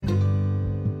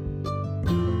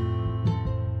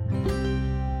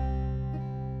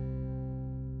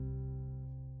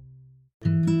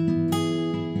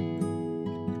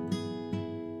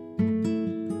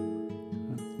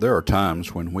There are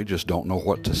times when we just don't know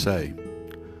what to say.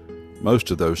 Most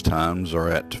of those times are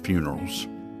at funerals,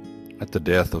 at the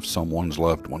death of someone's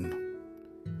loved one,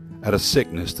 at a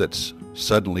sickness that's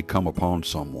suddenly come upon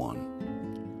someone.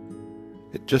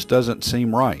 It just doesn't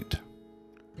seem right.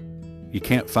 You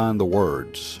can't find the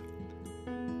words.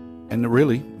 And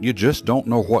really, you just don't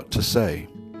know what to say.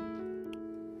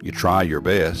 You try your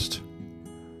best.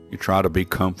 You try to be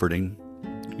comforting.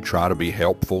 You try to be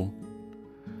helpful.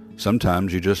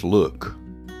 Sometimes you just look.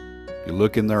 You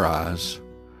look in their eyes.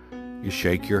 You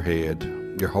shake your head.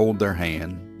 You hold their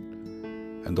hand.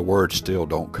 And the words still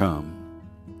don't come.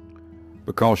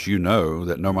 Because you know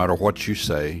that no matter what you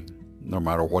say, no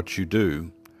matter what you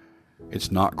do,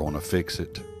 it's not going to fix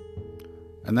it.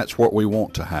 And that's what we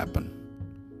want to happen.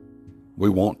 We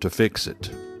want to fix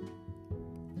it.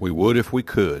 We would if we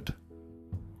could.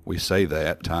 We say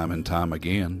that time and time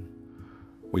again.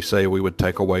 We say we would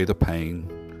take away the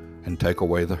pain and take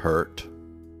away the hurt.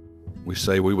 We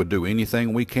say we would do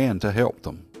anything we can to help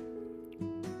them.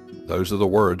 Those are the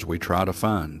words we try to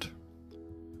find.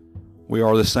 We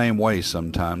are the same way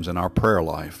sometimes in our prayer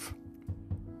life.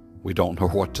 We don't know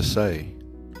what to say.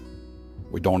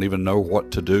 We don't even know what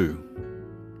to do.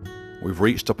 We've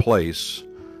reached a place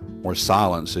where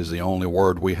silence is the only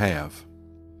word we have.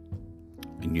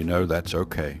 And you know that's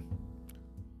okay.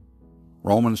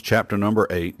 Romans chapter number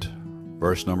 8,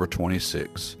 verse number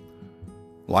 26.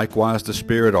 Likewise the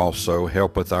Spirit also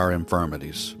helpeth our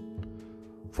infirmities.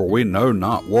 For we know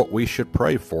not what we should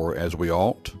pray for as we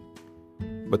ought,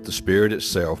 but the Spirit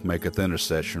itself maketh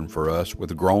intercession for us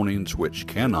with groanings which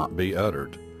cannot be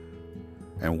uttered.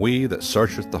 And we that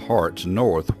searcheth the hearts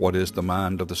knoweth what is the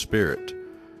mind of the Spirit,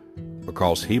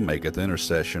 because he maketh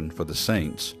intercession for the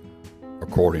saints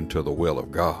according to the will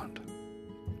of God.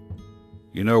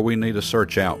 You know, we need to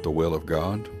search out the will of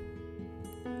God.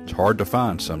 It's hard to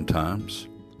find sometimes.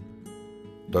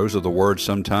 Those are the words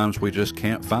sometimes we just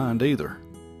can't find either.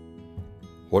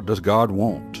 What does God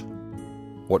want?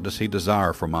 What does he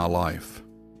desire for my life?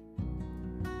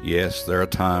 Yes, there are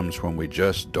times when we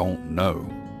just don't know.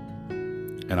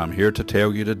 And I'm here to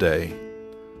tell you today,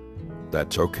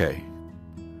 that's okay.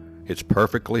 It's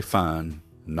perfectly fine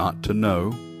not to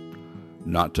know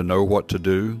what to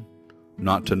do,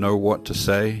 not to know what to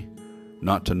say,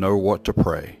 not to know what to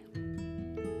pray.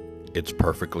 It's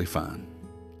perfectly fine.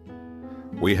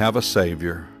 We have a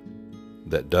Savior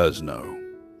that does know.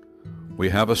 We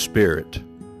have a Spirit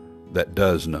that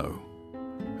does know,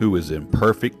 who is in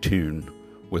perfect tune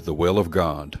with the will of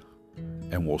God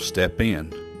and will step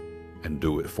in and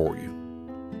do it for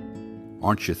you.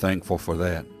 Aren't you thankful for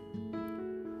that?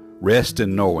 Rest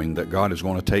in knowing that God is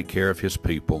going to take care of his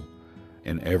people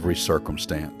in every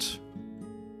circumstance.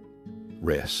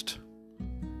 Rest.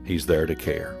 He's there to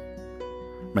care.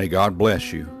 May God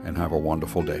bless you and have a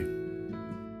wonderful day.